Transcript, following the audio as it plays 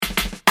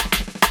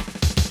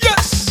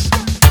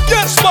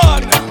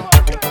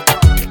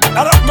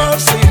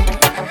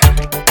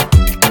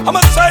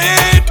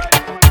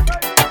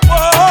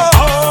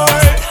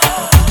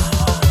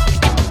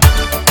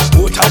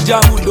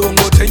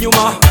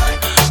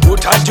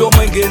Butajja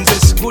omwenge nze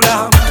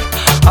sigula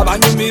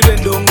abanyumirwa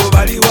endongo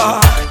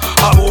baliwa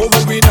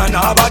ab'obubina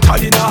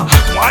n'abatalina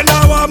mwana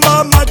wa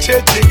mama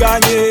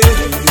kyekiganye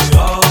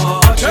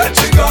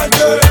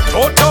kyekiganye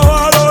toto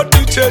wa lodi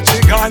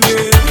kyekiganye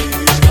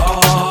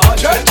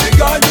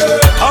kyekiganye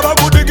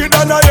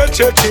abagudigida naye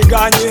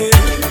kyekiganye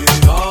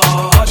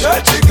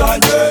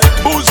kyekiganye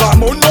buuza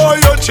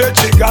munoyo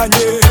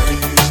kyekiganye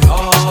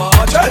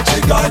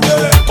kyekiganye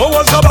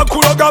owoza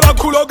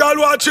bakuloga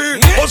lwaki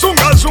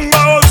ozungazunga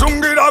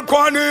ozungira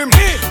kwani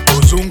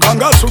ozunga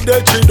ngasudde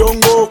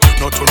ekidongo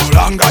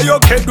notunulanga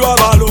yokeddwa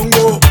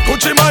balongo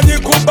tukimanyi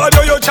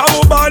kubbalyoyo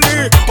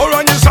kyabubani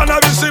olwanyisa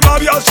na bisima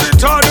bya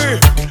sitani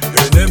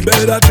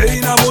enembeera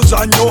teyina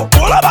muzanyo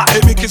olaba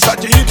emikisa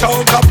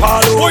giyitawo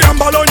kapaalo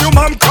oyambala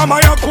onyuma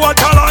mukama yakuwa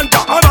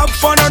talanta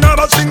abakufaanana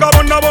abasinga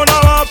bonna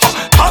baafa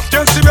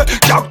afyensibe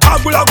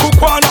kyakutagula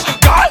kukwana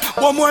gal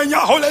bwomwenya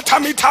oleta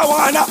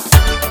mitawaana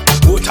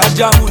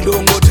butajja mu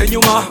ndongo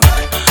tenyuma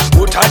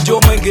butajja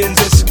omwenge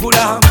nze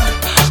sigula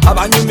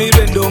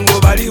abanyumirwa endongo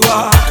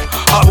baliwa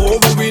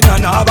ab'obubina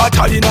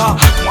n'abatalina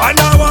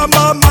mwana wa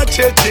mama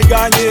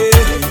kyekiganye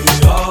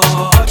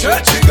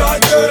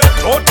kyekiganye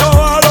toto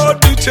wa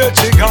lodi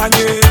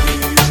kyekiganye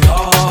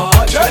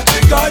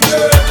kyekiganye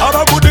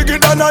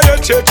abagudigida naye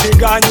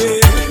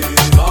kyekiganye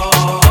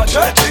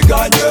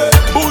kyekiganye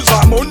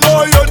buuza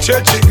munoyo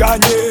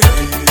kyekiganye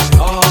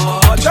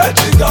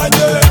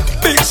kyekiganye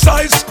big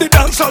size the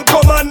dancehall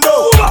commando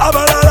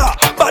abalala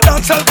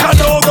badancehall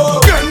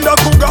kadogo genda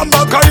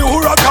kugamba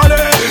kayihura kale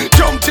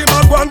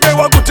gy'omutima gwange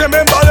wagutema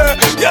embale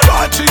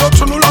yelwaki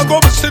otunulaga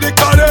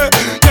obusirikale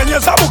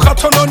nyenyeza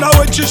bukatono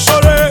nawe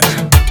kisole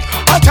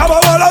ate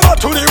abawala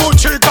batuli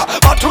bukiika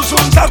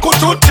batuzunza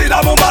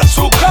kututtira mu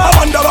masuka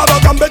abandi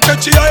ababagambe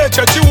kyekiyaye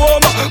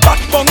kyekiwooma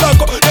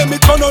batubongako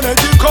emikono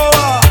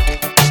negikowa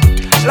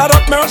Lord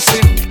of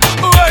mercy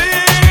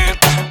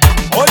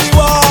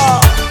oliwa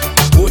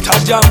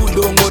butajja mu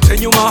ndongo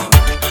tenyuma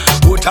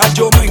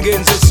butajja omwenge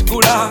nze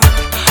sigula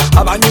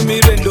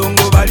abanyumirwa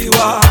endongo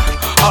baliwa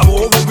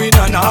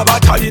ab'obubina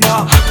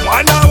n'abatalina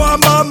mwana wa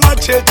mama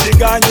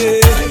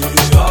kyekiganye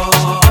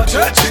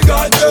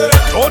kyekiganye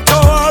toto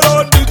wa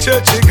lodi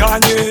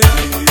kyekiganye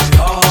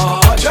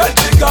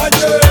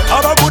kyekiganye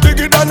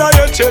abagudigida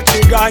naye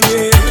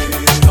kyekiganye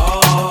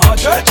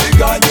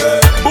kyekiganye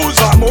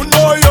buuza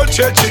munoyo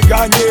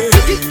kyekiganye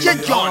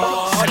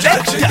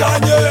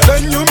kyekiganye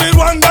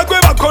enyumirwanga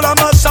gwe bakola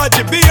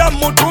masaji biya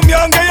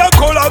mutumyange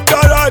yakola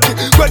garadi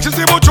gwe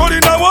kizibu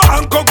kyolinawo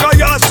ankoka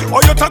yasi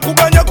oyo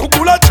takuganya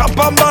kugula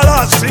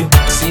capambalasi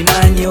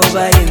simanyi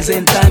oba yenze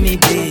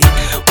ntamidde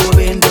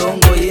oba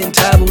endongo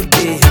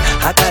yentabudde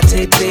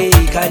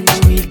akateteyi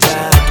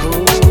kanyumitako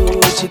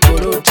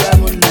kikolota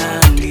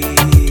munange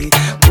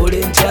kole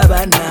ntya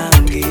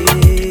banange.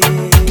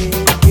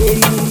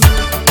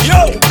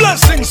 Yo,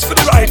 blessings for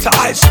the writer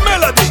Ice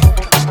Melody.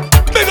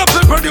 Big up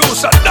the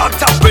producer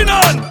Dr.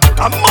 Pinan,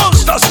 a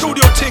monster studio.